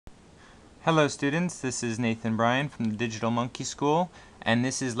Hello students, this is Nathan Bryan from the Digital Monkey School, and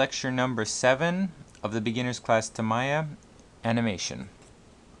this is lecture number 7 of the beginner's class to Maya, Animation.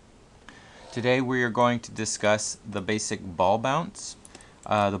 Today we are going to discuss the basic ball bounce.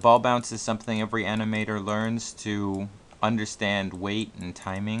 The ball bounce is something every animator learns to understand weight and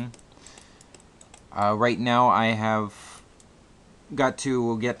timing. Right now I have got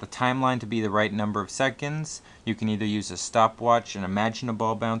to get the timeline to be the right number of seconds. You can either use a stopwatch and imagine a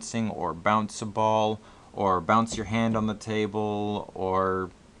ball bouncing, or bounce a ball, or bounce your hand on the table, or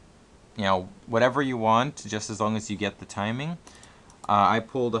whatever you want, just as long as you get the timing. I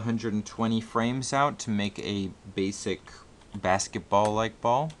pulled 120 frames out to make a basic basketball-like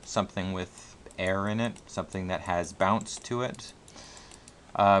ball, something with air in it, something that has bounce to it.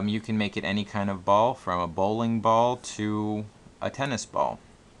 You can make it any kind of ball, from a bowling ball to a tennis ball.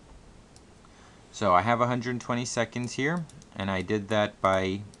 So I have 120 seconds here, and I did that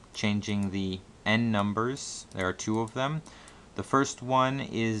by changing the N numbers. There are 2 of them. The first one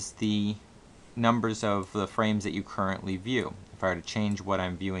is the numbers of the frames that you currently view. If I were to change what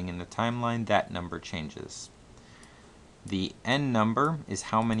I'm viewing in the timeline, that number changes. The N number is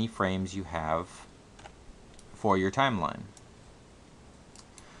how many frames you have for your timeline.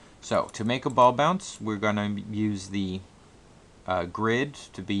 So to make a ball bounce, we're going to use the grid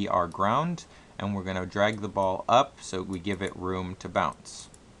to be our ground, and we're going to drag the ball up so we give it room to bounce.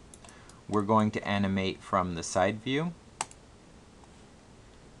 We're going to animate from the side view.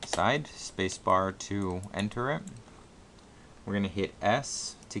 Side, spacebar to enter it. We're going to hit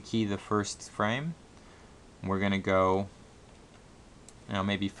S to key the first frame. We're going to go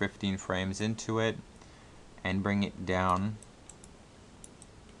maybe 15 frames into it and bring it down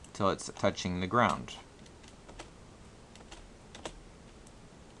till it's touching the ground.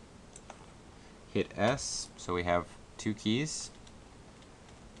 Hit S, so we have 2 keys.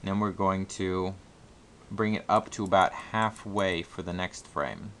 And then we're going to bring it up to about halfway for the next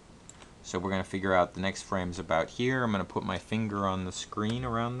frame. So we're going to figure out the next frame's about here. I'm going to put my finger on the screen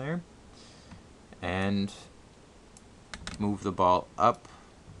around there and move the ball up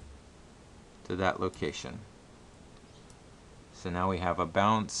to that location. So now we have a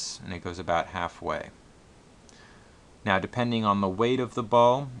bounce, and it goes about halfway. Now, depending on the weight of the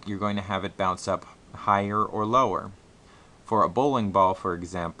ball, you're going to have it bounce up higher or lower. For a bowling ball, for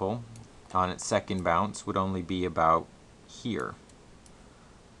example, on its second bounce would only be about here.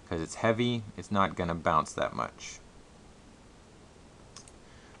 Because it's heavy, it's not going to bounce that much.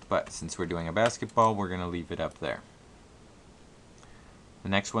 But since we're doing a basketball, we're going to leave it up there. The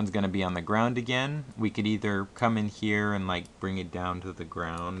next one's going to be on the ground again. We could either come in here and bring it down to the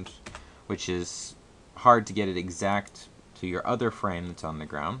ground, which is hard to get it exact to your other frame that's on the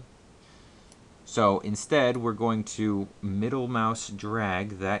ground. So instead, we're going to middle mouse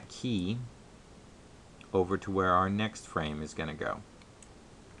drag that key over to where our next frame is going to go.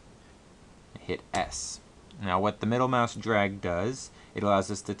 Hit S. Now what the middle mouse drag does, it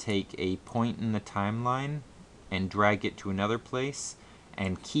allows us to take a point in the timeline and drag it to another place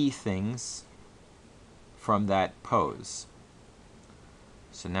and key things from that pose.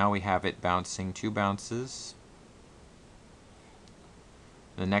 So now we have it bouncing 2 bounces.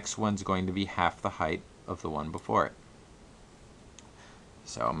 The next one's going to be half the height of the one before it.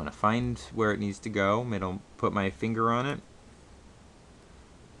 So I'm going to find where it needs to go, put my finger on it,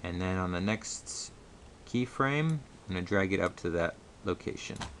 and then on the next keyframe, I'm going to drag it up to that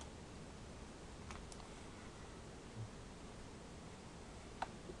location.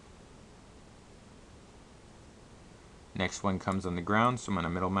 Next one comes on the ground, so I'm going to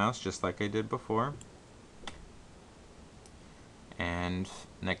middle mouse just like I did before. And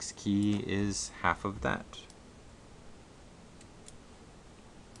next key is half of that.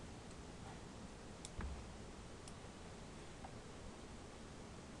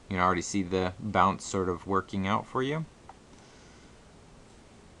 You can already see the bounce sort of working out for you.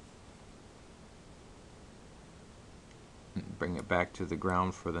 Bring it back to the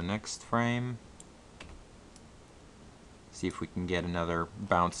ground for the next frame. See if we can get another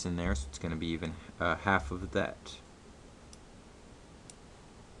bounce in there, so it's going to be even half of that.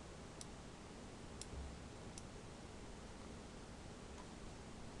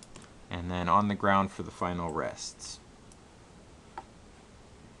 And then on the ground for the final rests.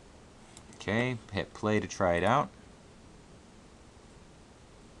 Okay, hit play to try it out.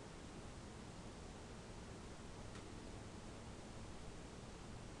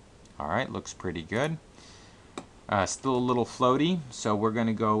 Alright, looks pretty good. Still a little floaty, so we're going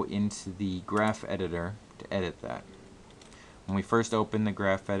to go into the graph editor to edit that. When we first open the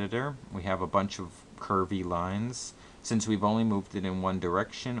graph editor, we have a bunch of curvy lines. Since we've only moved it in one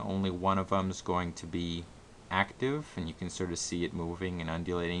direction, only one of them is going to be active, and you can sort of see it moving and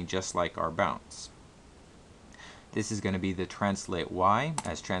undulating just like our bounce. This is going to be the translate Y,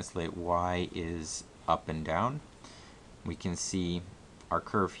 as translate Y is up and down. We can see our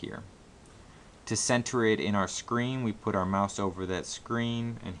curve here. To center it in our screen, we put our mouse over that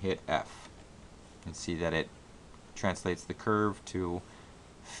screen and hit F. You can see that it translates the curve to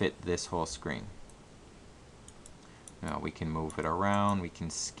fit this whole screen. Now we can move it around, we can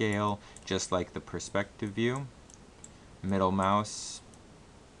scale just like the perspective view. Middle mouse,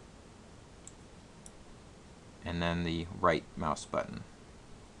 and then the right mouse button.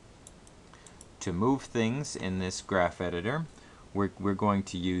 To move things in this graph editor, we're going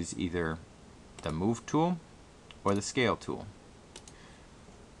to use either the move tool or the scale tool.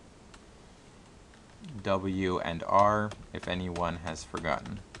 W and R if anyone has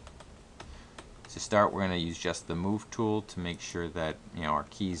forgotten. To start, we're going to use just the move tool to make sure that our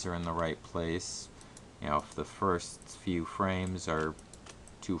keys are in the right place. If the first few frames are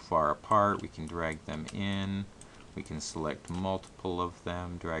too far apart, we can drag them in. We can select multiple of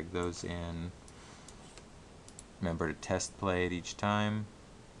them, drag those in. Remember to test play it each time.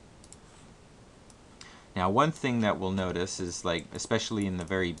 Now, one thing that we'll notice is, like, especially in the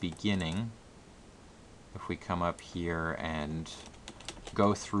very beginning, if we come up here and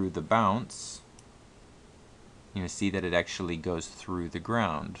go through the bounce, you see that it actually goes through the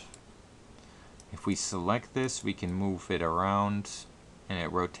ground. If we select this, we can move it around, and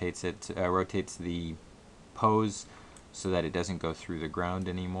it rotates the pose so that it doesn't go through the ground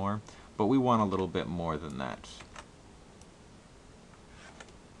anymore. But we want a little bit more than that.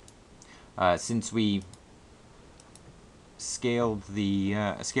 Since we scaled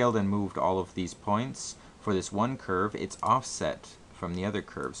and moved all of these points, for this one curve, it's offset from the other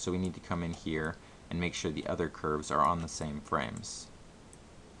curves. So we need to come in here and make sure the other curves are on the same frames.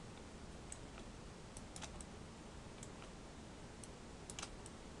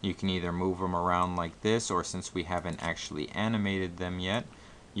 You can either move them around like this, or since we haven't actually animated them yet,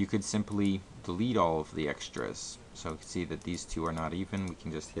 you could simply delete all of the extras. So you can see that these two are not even. We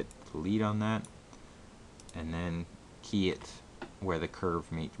can just hit delete on that, and then key it where the curve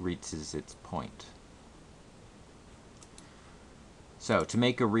reaches its point. So to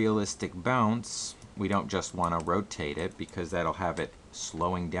make a realistic bounce, we don't just want to rotate it, because that'll have it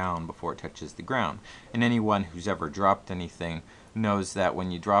slowing down before it touches the ground. And anyone who's ever dropped anything knows that when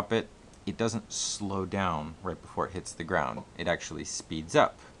you drop it, it doesn't slow down right before it hits the ground. It actually speeds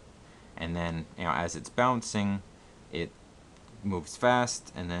up. And then, as it's bouncing, it moves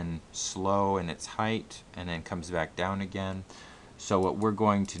fast and then slow in its height and then comes back down again. So what we're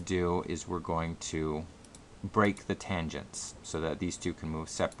going to do is we're going to break the tangents so that these two can move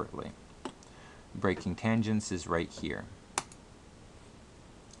separately. Breaking tangents is right here. You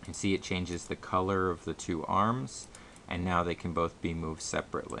can see it changes the color of the two arms, and now they can both be moved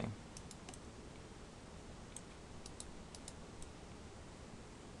separately.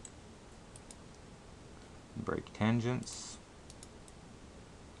 Break tangents.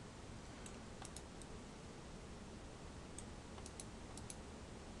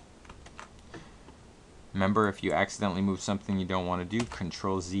 Remember, if you accidentally move something you don't want to do,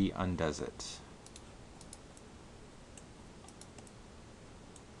 Control-Z undoes it.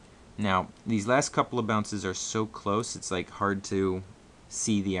 Now, these last couple of bounces are so close, it's like hard to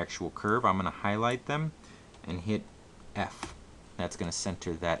see the actual curve. I'm going to highlight them and hit F. That's going to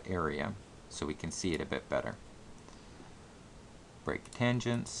center that area so we can see it a bit better. Break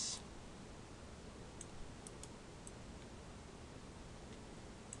tangents.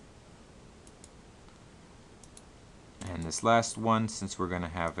 And this last one, since we're going to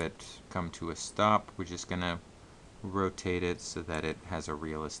have it come to a stop, we're just going to rotate it so that it has a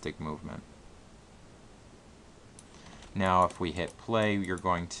realistic movement. Now if we hit play, you're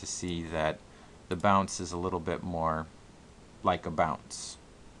going to see that the bounce is a little bit more like a bounce.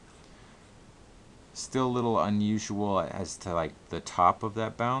 Still a little unusual as to like the top of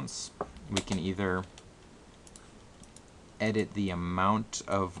that bounce. We can either edit the amount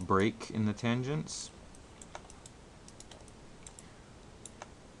of break in the tangents,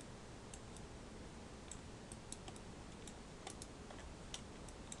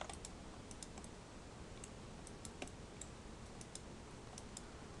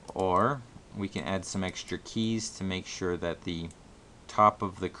 or we can add some extra keys to make sure that the top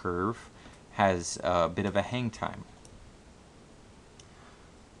of the curve has a bit of a hang time.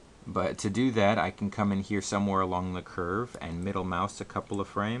 But to do that, I can come in here somewhere along the curve and middle mouse a couple of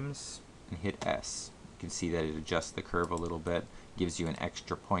frames and hit S. You can see that it adjusts the curve a little bit, gives you an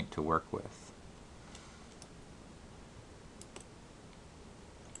extra point to work with.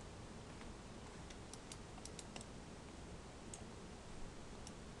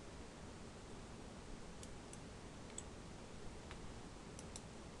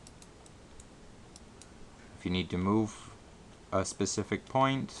 If you need to move a specific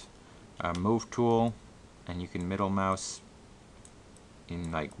point, move tool, and you can middle mouse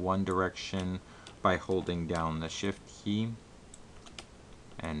in like one direction by holding down the shift key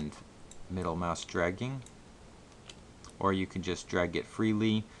and middle mouse dragging, or you can just drag it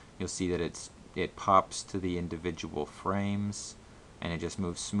freely. You'll see that it pops to the individual frames and it just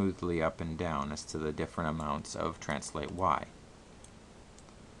moves smoothly up and down as to the different amounts of translate Y.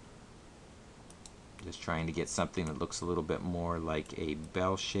 Just trying to get something that looks a little bit more like a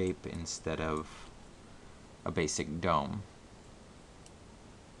bell shape instead of a basic dome.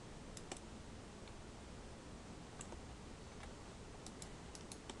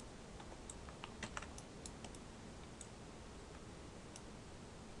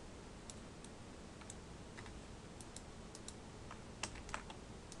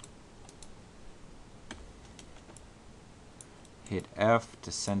 Hit F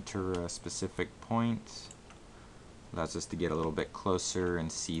to center a specific point. Allows us to get a little bit closer and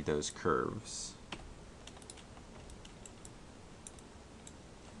see those curves.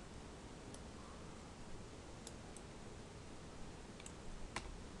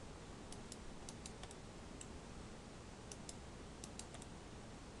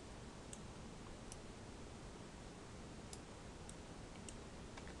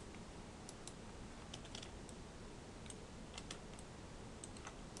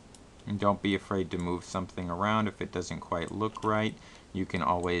 And don't be afraid to move something around if it doesn't quite look right. You can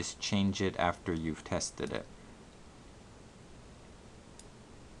always change it after you've tested it.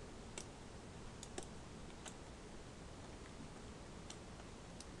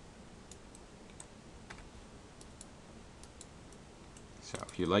 So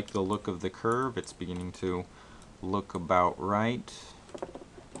if you like the look of the curve, it's beginning to look about right.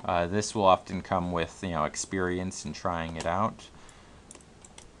 This will often come with experience in trying it out.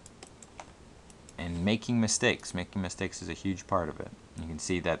 And making mistakes. Making mistakes is a huge part of it. You can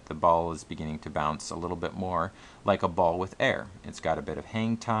see that the ball is beginning to bounce a little bit more like a ball with air. It's got a bit of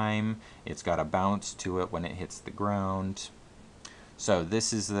hang time, it's got a bounce to it when it hits the ground. So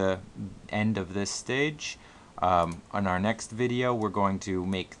this is the end of this stage. On our next video, we're going to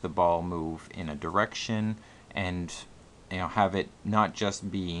make the ball move in a direction and have it not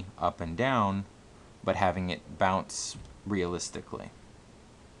just be up and down, but having it bounce realistically.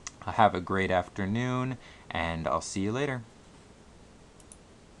 Have a great afternoon, and I'll see you later.